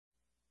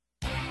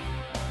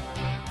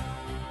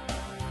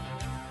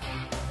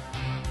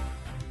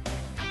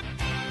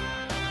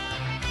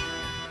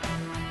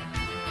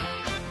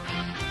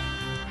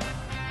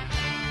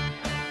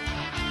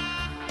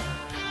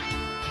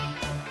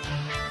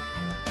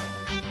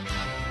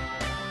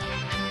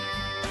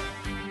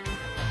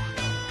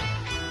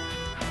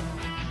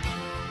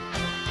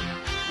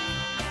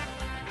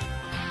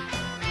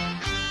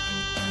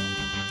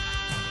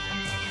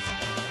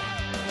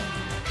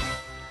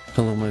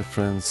Hello, my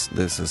friends,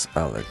 this is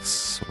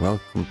Alex.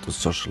 Welcome to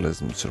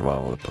Socialism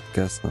Survival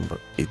podcast number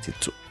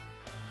 82.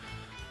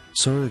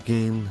 Sorry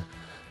again,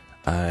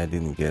 I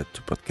didn't get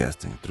to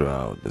podcasting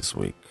throughout this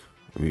week.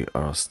 We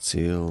are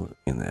still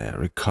in a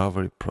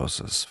recovery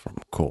process from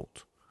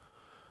cold.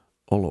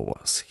 All of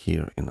us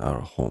here in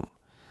our home.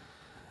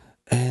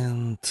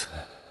 And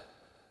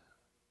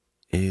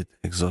it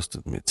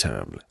exhausted me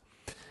terribly.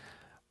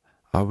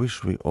 I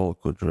wish we all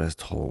could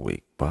rest whole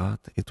week, but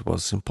it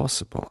was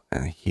impossible,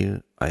 and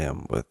here I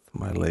am with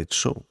my late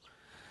show.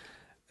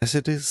 As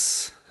it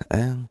is,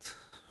 and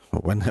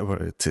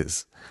whenever it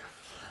is.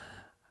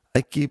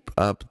 I keep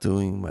up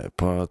doing my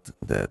part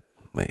that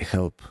may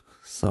help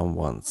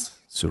someone's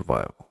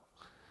survival.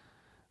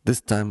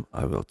 This time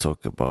I will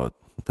talk about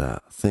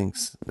the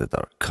things that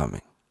are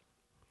coming.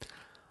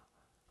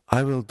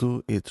 I will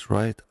do it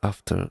right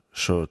after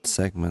short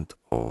segment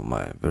of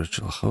my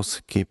virtual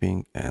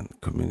housekeeping and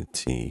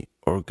community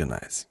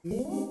organizing.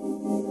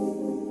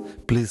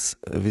 Please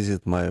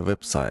visit my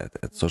website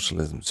at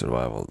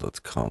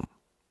socialismsurvival.com.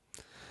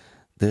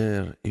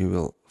 There you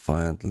will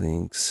find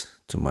links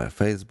to my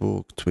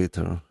Facebook,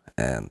 Twitter,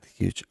 and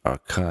huge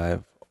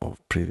archive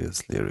of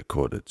previously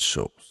recorded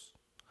shows.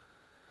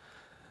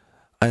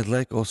 I'd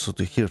like also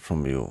to hear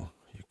from you.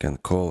 You can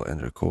call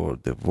and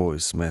record the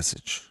voice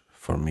message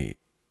for me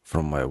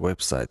from my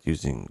website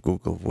using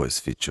Google Voice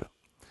feature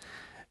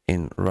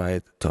in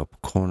right top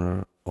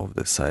corner of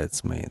the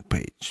site's main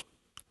page.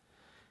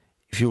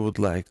 If you would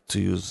like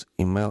to use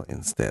email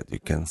instead, you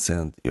can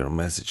send your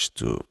message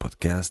to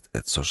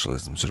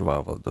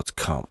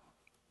podcast@socialismsurvival.com.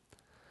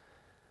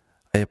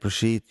 I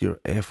appreciate your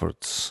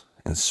efforts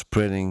in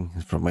spreading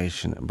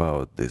information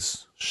about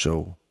this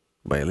show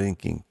by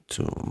linking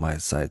to my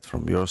site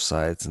from your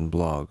sites and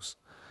blogs,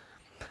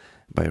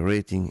 by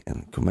rating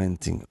and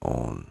commenting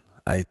on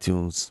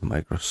iTunes,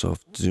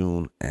 Microsoft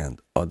Zune, and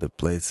other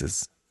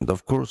places, and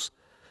of course,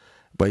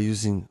 by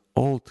using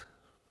old,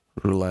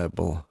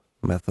 reliable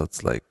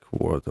methods like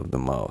word of the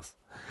mouth.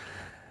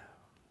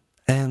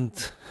 And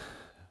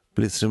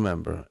please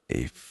remember,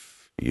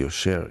 if you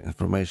share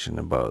information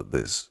about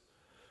this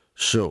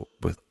show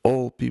with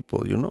all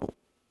people you know,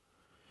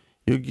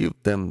 you give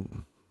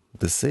them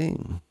the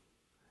same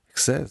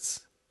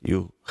access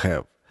you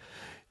have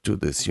to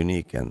this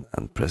unique and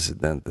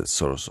unprecedented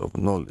source of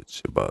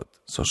knowledge about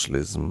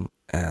socialism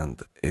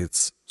and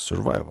its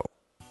survival.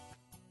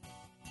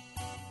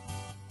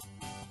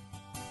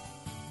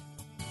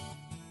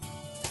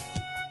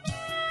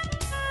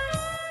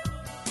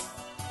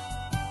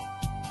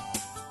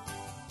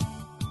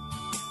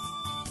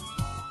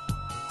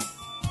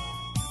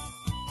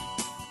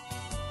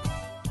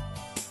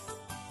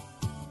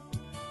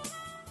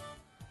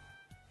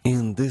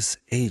 In this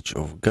age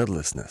of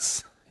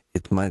godlessness,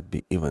 it might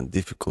be even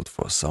difficult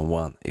for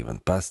someone, even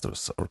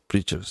pastors or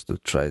preachers, to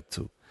try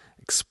to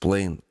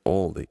explain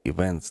all the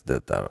events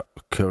that are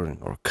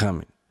occurring or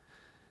coming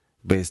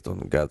based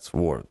on God's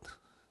word,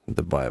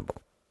 the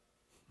Bible.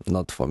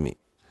 Not for me.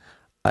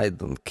 I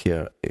don't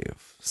care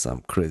if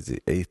some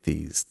crazy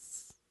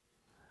atheists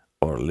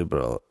or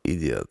liberal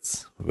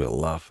idiots will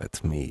laugh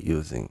at me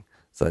using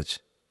such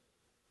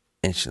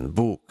ancient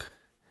book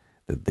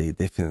that they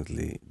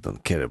definitely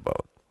don't care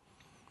about.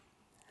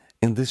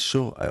 In this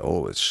show, I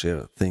always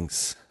share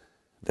things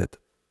that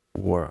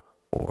were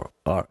or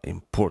are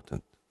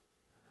important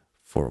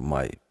for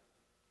my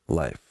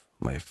life,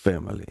 my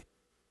family,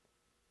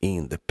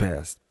 in the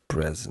past,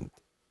 present,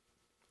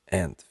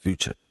 and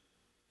future.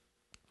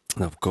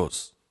 And of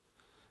course,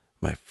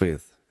 my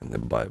faith in the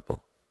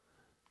Bible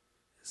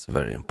is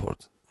very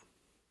important.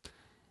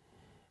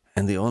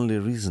 And the only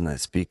reason I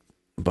speak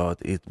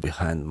about it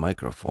behind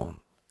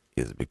microphone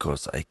is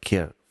because I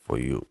care for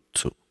you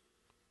too.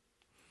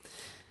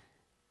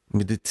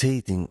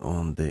 Meditating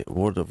on the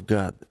Word of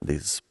God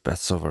this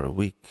Passover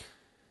week,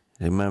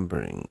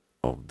 remembering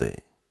of the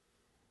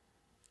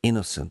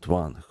innocent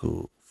one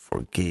who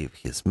forgave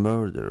his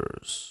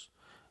murderers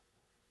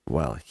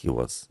while he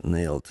was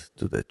nailed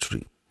to the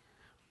tree,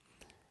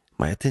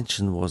 my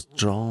attention was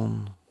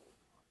drawn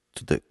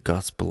to the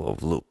Gospel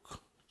of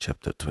Luke,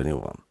 chapter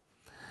 21.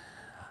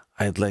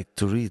 I'd like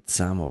to read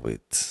some of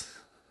it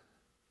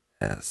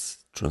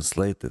as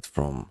translated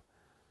from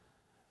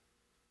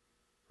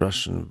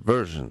Russian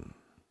version,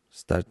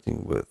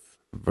 starting with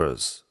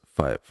verse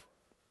 5.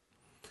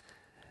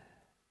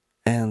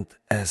 And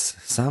as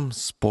some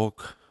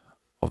spoke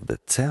of the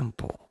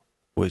temple,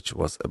 which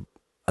was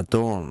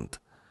adorned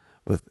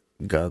with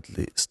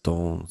godly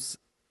stones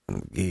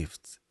and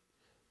gifts,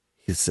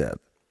 he said,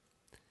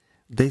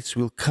 days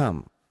will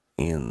come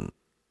in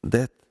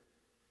that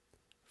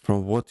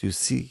from what you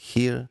see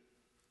here,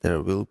 there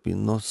will be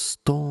no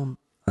stone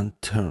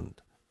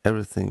unturned.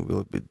 Everything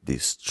will be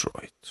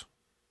destroyed.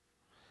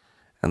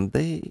 And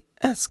they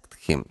asked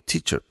him,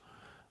 Teacher,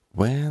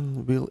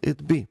 when will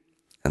it be?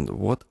 And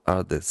what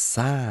are the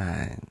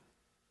signs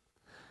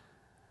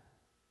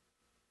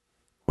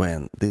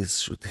when this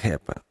should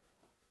happen?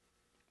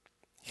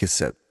 He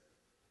said,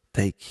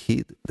 take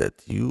heed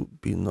that you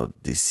be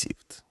not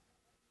deceived,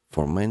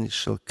 for many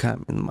shall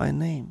come in my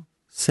name,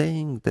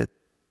 saying that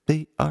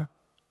they are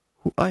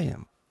who I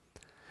am.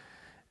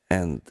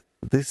 And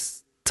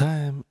this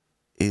time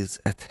is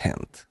at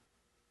hand.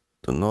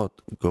 Do not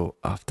go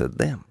after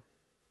them.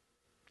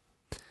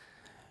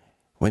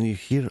 When you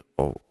hear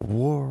of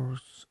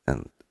wars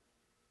and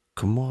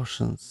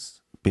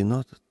commotions, be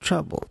not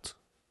troubled,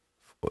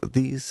 for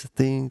these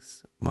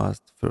things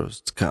must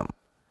first come,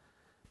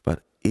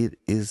 but it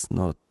is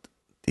not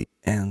the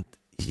end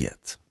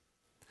yet.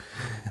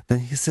 Then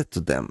he said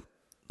to them,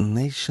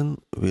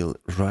 nation will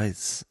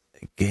rise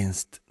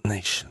against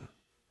nation,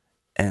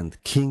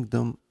 and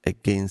kingdom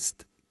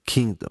against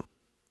kingdom.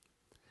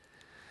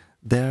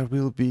 There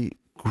will be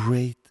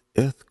great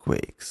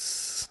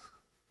earthquakes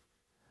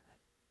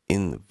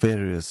in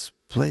various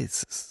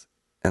places,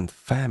 and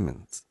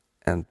famines,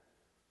 and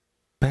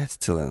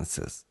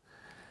pestilences,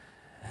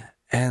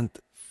 and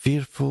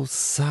fearful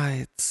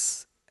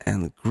sights,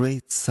 and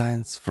great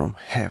signs from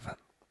heaven.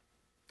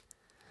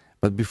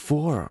 But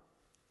before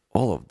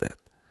all of that,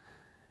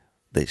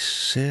 they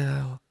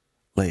shall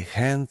lay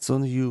hands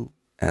on you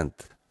and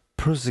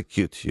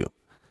persecute you,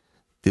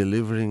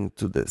 delivering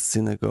to the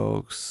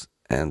synagogues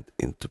and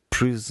into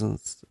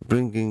prisons,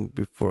 bringing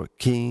before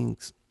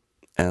kings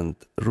and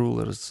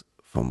rulers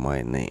for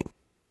my name.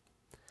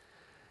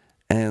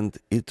 And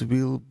it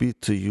will be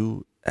to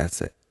you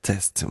as a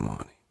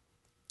testimony.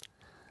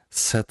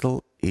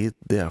 Settle it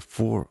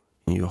therefore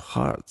in your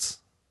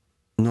hearts,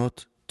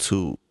 not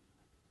to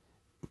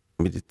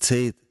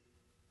meditate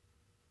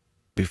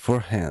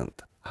beforehand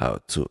how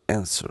to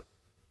answer.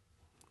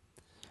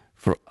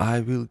 For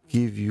I will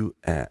give you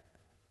a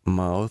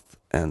mouth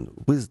and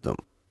wisdom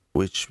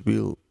which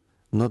will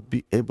not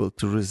be able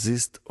to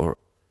resist or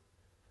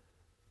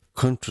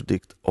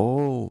contradict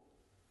all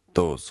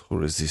those who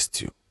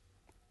resist you.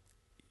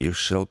 You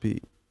shall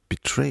be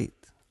betrayed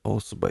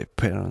also by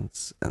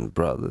parents and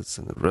brothers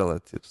and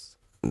relatives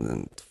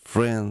and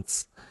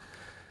friends,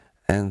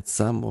 and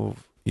some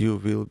of you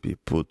will be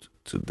put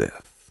to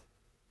death.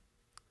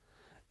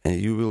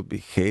 And you will be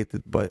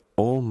hated by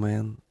all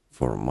men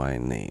for my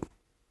name.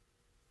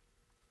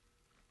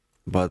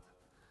 But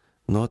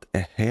not a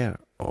hair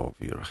of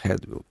your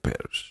head will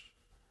perish.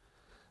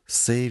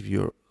 Save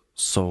your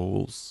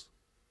souls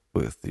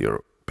with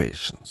your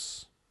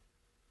patience.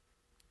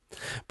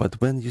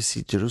 But when you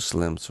see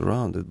Jerusalem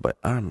surrounded by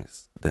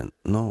armies, then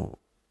know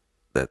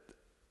that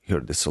her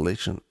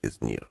desolation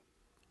is near.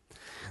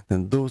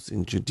 Then those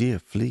in Judea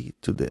flee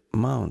to the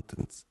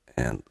mountains,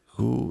 and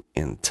who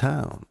in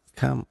town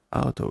come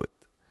out of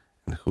it,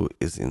 and who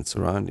is in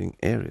surrounding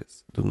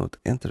areas do not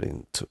enter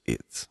into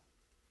it.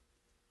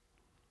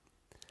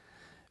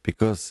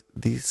 Because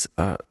these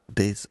are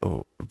days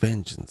of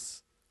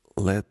vengeance,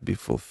 let be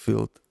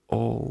fulfilled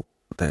all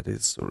that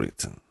is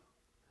written.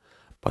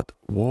 But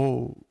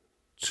woe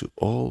to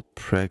all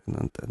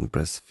pregnant and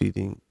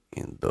breastfeeding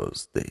in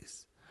those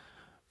days,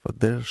 for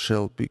there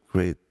shall be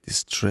great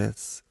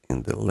distress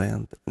in the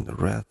land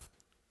and wrath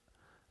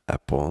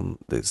upon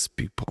this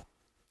people.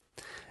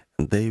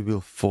 And they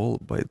will fall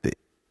by the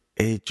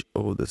edge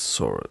of the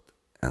sword,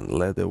 and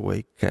led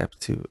away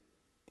captive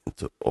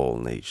into all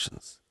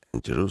nations.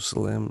 And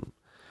Jerusalem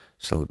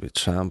shall be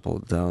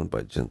trampled down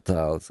by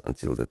Gentiles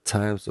until the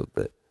times of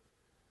the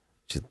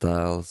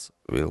Gentiles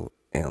will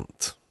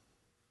end.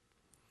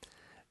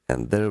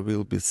 And there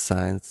will be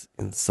signs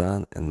in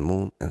sun and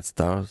moon and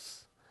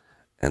stars,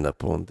 and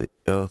upon the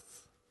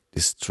earth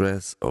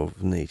distress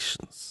of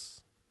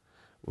nations,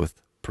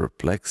 with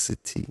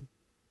perplexity,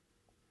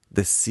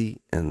 the sea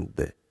and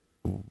the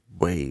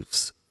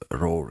waves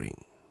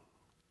roaring.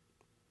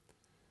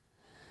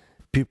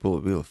 People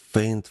will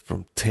faint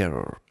from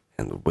terror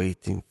and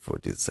waiting for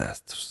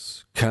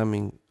disasters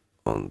coming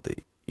on the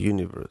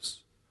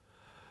universe,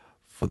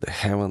 for the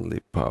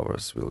heavenly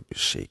powers will be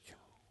shaken.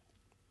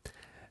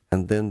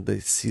 And then they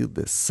see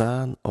the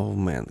Son of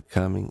Man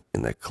coming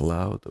in a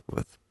cloud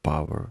with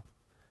power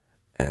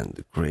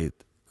and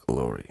great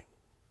glory.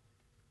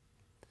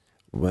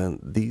 When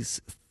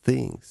these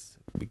things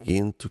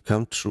begin to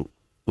come true,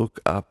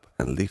 look up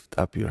and lift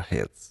up your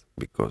heads,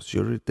 because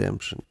your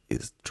redemption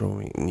is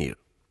drawing near.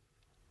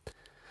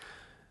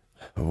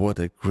 What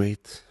a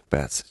great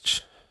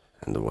passage,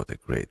 and what a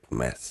great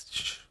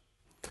message.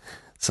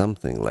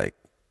 Something like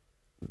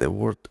the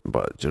word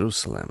about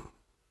Jerusalem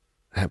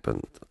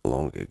happened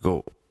long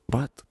ago,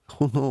 but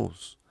who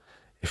knows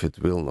if it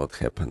will not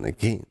happen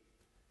again.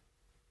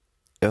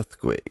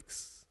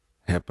 Earthquakes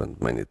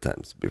happened many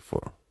times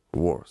before,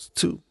 wars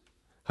too.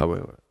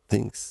 However,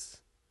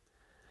 things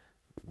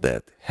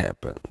that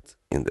happened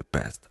in the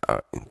past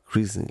are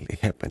increasingly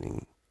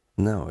happening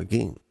now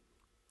again.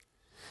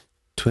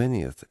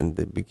 20th and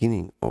the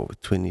beginning of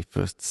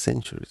 21st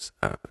centuries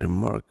are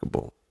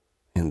remarkable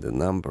in the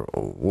number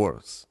of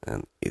wars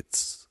and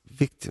its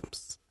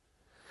victims.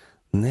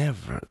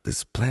 Never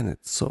this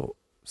planet saw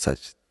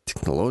such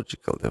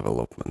technological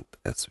development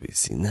as we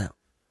see now.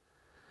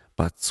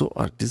 But so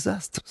are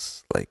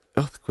disasters like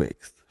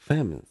earthquakes,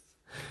 famines,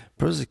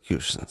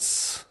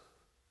 persecutions.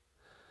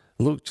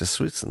 Look just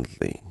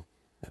recently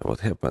at what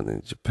happened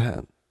in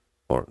Japan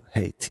or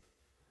Haiti.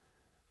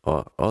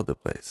 or other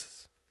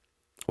places.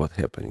 What's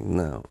happening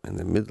now in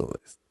the Middle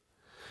East?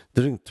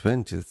 During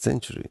 20th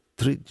century,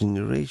 3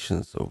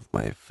 generations of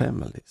my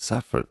family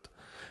suffered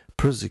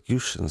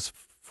persecutions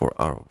for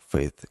our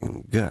faith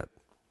in God.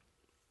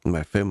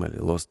 My family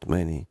lost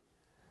many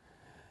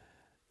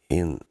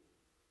in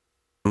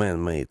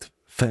man-made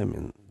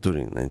famine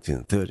during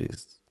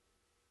 1930s.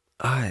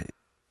 I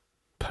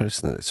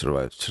personally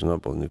survived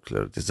Chernobyl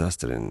nuclear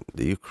disaster in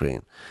the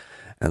Ukraine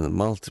and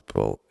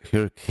multiple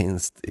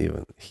hurricanes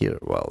even here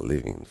while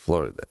living in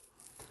Florida.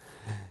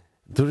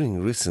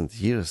 During recent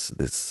years,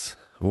 this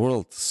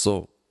world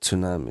saw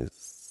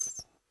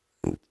tsunamis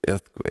and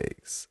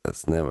earthquakes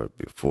as never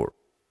before.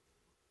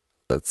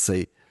 Let's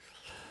say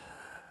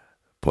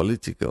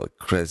political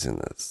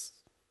craziness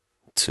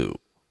to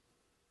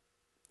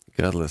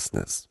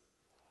godlessness,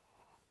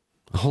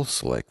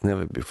 also like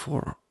never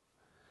before.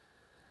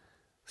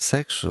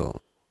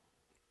 Sexual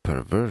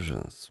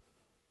perversions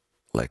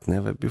like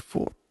never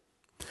before.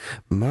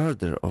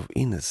 Murder of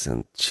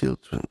innocent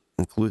children,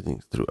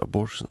 including through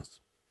abortions,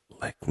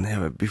 like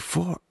never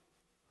before.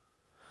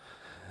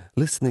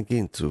 Listen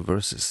again to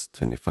verses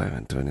 25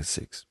 and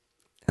 26.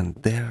 And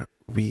there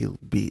will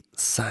be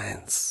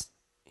signs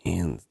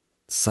in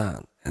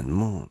sun and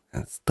moon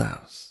and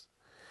stars,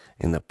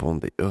 and upon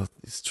the earth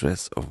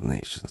distress of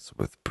nations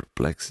with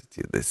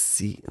perplexity, the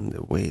sea and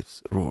the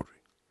waves roaring.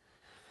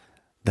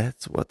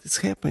 That's what is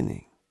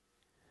happening.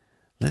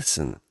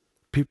 Listen,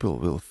 people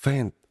will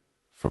faint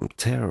from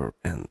terror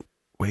and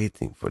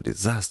waiting for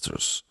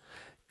disasters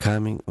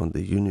coming on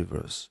the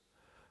universe,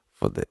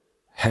 for the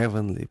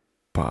heavenly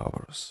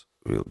powers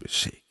will be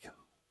shaken.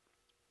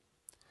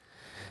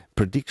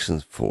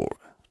 Predictions for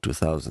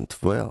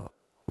 2012,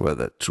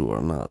 whether true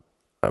or not,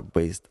 are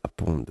based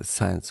upon the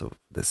signs of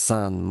the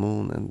sun,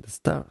 moon, and the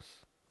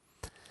stars.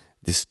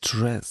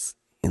 Distress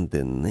in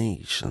the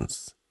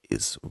nations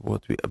is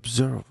what we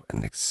observe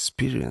and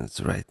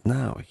experience right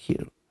now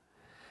here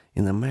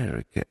in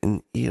America,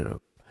 in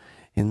Europe,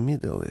 in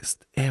Middle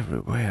East,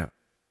 everywhere.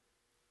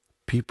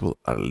 People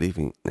are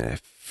living in a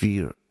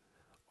fear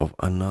of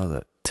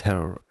another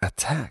terror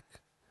attack,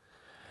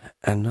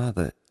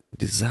 another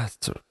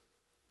disaster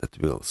that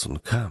will soon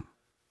come.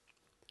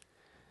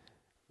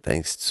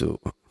 Thanks to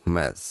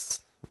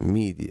mass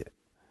media,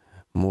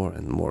 more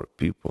and more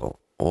people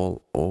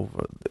all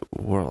over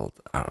the world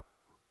are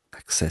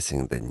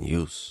accessing the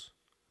news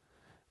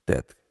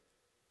that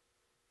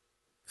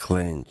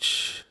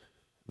clench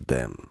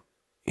them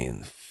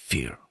in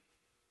fear.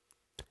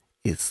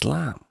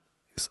 Islam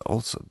is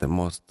also the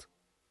most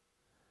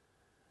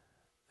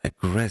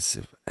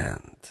aggressive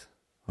and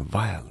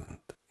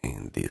violent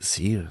in these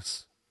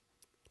years.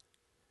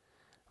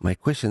 My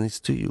question is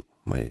to you,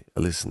 my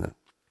listener.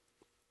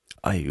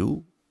 Are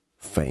you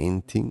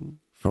fainting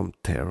from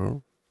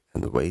terror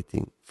and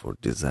waiting for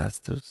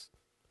disasters?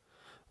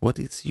 What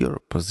is your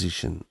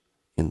position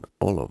in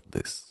all of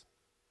this?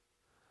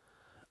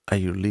 Are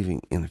you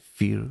living in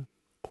fear,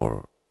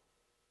 or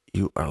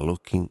you are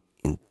looking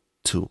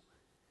into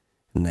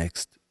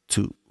next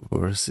 2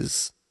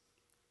 verses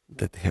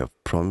that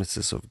have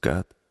promises of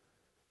God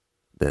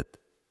that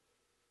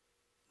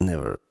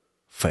never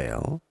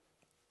fail?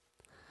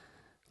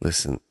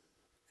 Listen,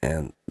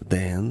 and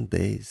then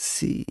they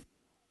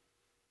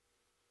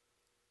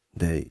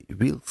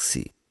will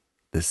see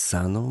the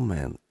Son of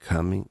Man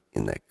coming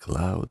in a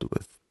cloud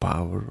with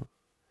power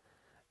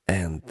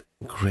and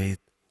great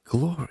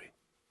glory.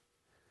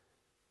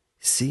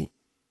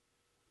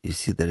 You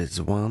see, there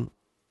is one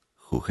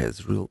who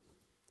has real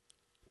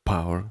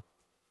power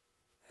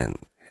and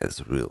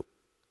has real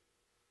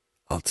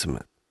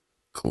ultimate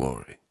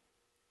glory.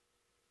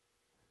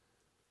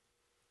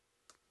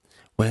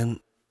 When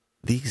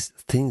these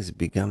things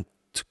begin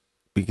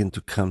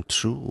to come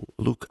true,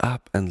 look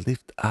up and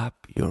lift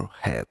up your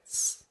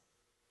heads,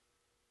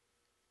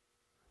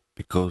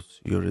 because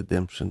your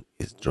redemption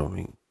is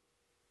drawing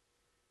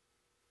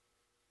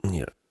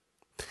near.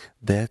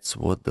 That's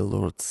what the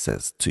Lord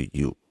says to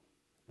you.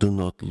 Do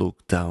not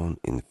look down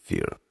in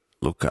fear.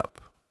 Look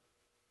up.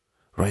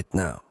 Right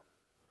now,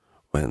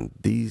 when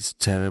these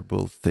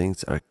terrible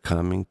things are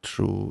coming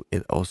true,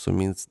 it also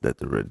means that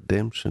the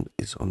redemption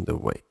is on the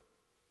way.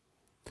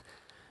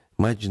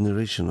 My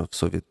generation of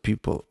Soviet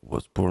people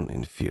was born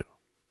in fear.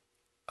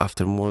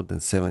 After more than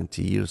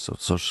 70 years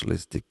of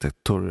socialist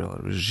dictatorial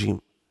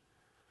regime,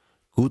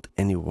 could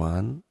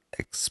anyone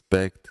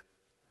expect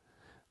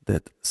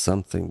that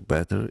something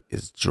better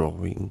is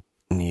drawing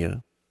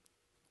near?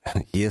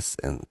 Yes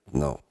and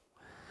no.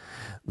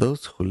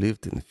 Those who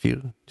lived in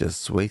fear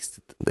just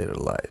wasted their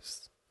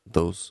lives.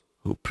 Those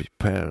who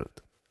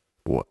prepared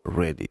were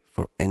ready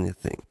for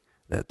anything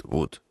that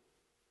would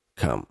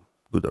come,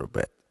 good or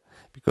bad,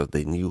 because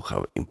they knew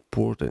how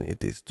important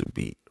it is to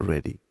be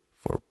ready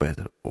for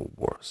better or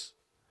worse.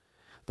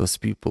 Those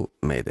people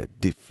made a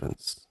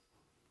difference.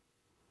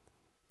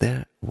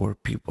 There were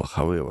people,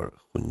 however,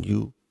 who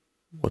knew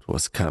what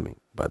was coming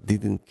but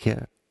didn't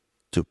care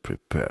to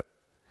prepare.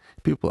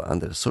 People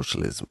under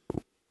socialism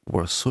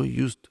were so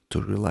used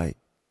to rely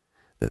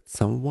that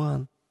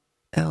someone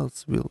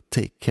else will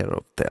take care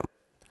of them,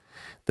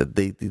 that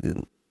they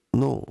didn't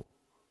know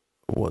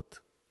what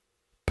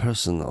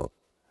personal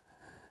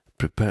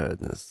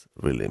preparedness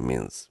really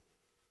means.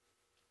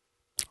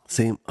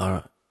 Same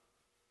are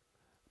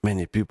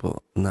many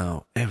people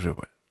now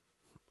everywhere.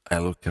 I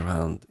look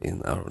around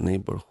in our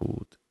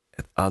neighborhood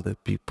at other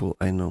people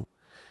I know.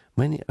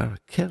 Many are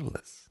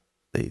careless.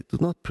 They do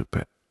not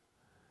prepare.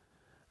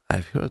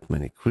 I've heard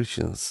many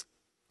Christians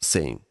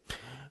saying,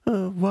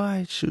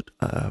 why should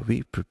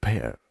we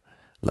prepare?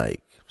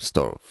 Like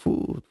store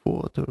food,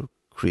 water,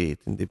 create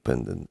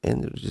independent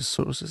energy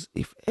sources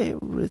if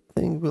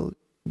everything will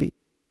be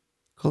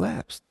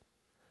collapsed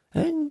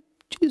and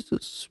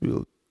Jesus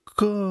will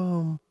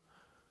come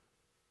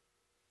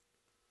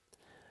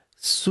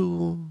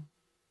soon.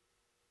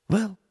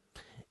 Well,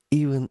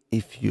 even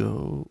if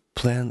you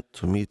plan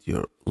to meet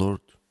your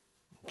Lord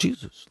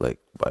Jesus, like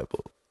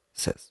Bible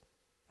says,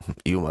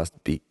 you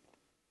must be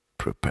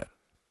prepared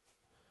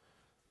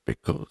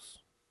because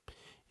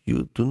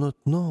you do not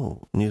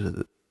know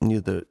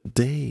neither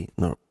day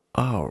nor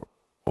hour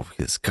of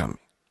his coming.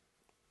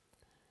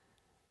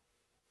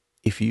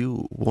 If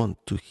you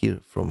want to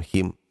hear from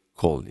him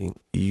calling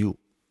you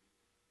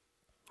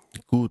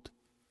good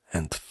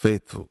and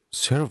faithful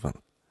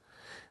servant,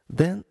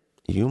 then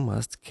you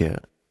must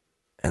care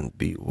and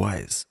be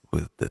wise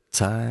with the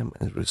time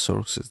and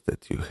resources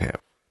that you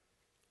have.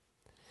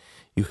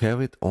 You have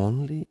it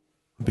only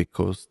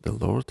because the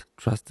Lord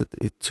trusted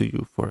it to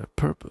you for a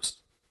purpose,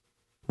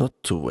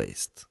 not to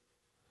waste.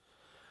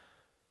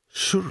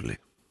 Surely,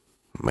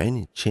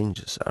 many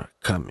changes are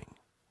coming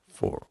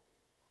for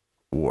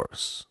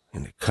worse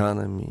in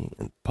economy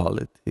and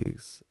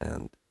politics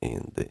and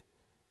in the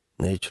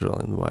natural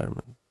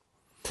environment.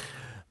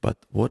 But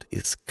what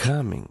is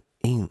coming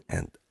in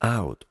and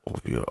out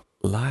of your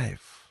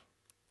life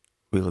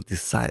will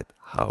decide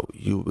how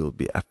you will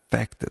be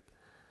affected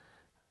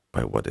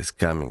by what is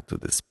coming to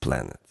this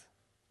planet,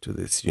 to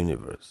this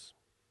universe.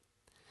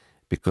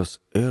 Because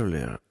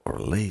earlier or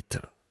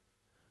later,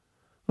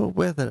 or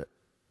whether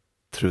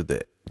through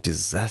the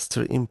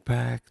disaster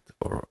impact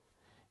or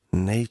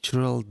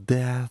natural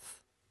death,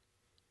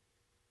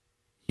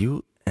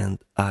 you and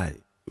I,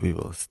 we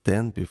will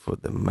stand before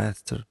the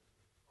Master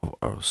of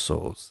our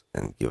souls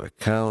and give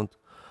account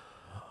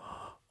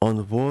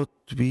on what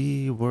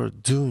we were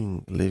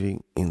doing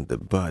living in the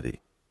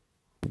body,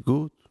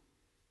 good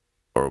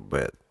or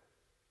bad.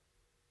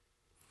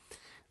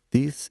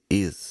 This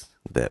is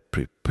the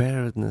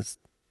preparedness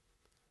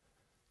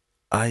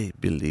I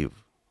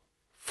believe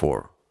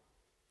for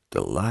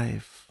the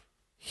life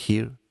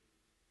here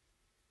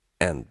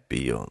and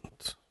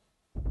beyond.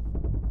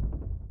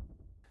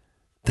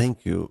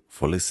 Thank you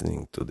for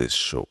listening to this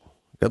show.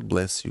 God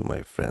bless you,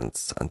 my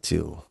friends,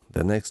 until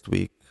the next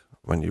week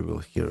when you will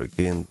hear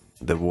again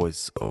the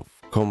voice of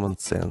common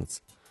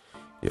sense,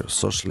 your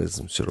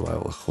socialism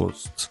survival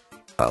host,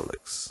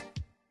 Alex.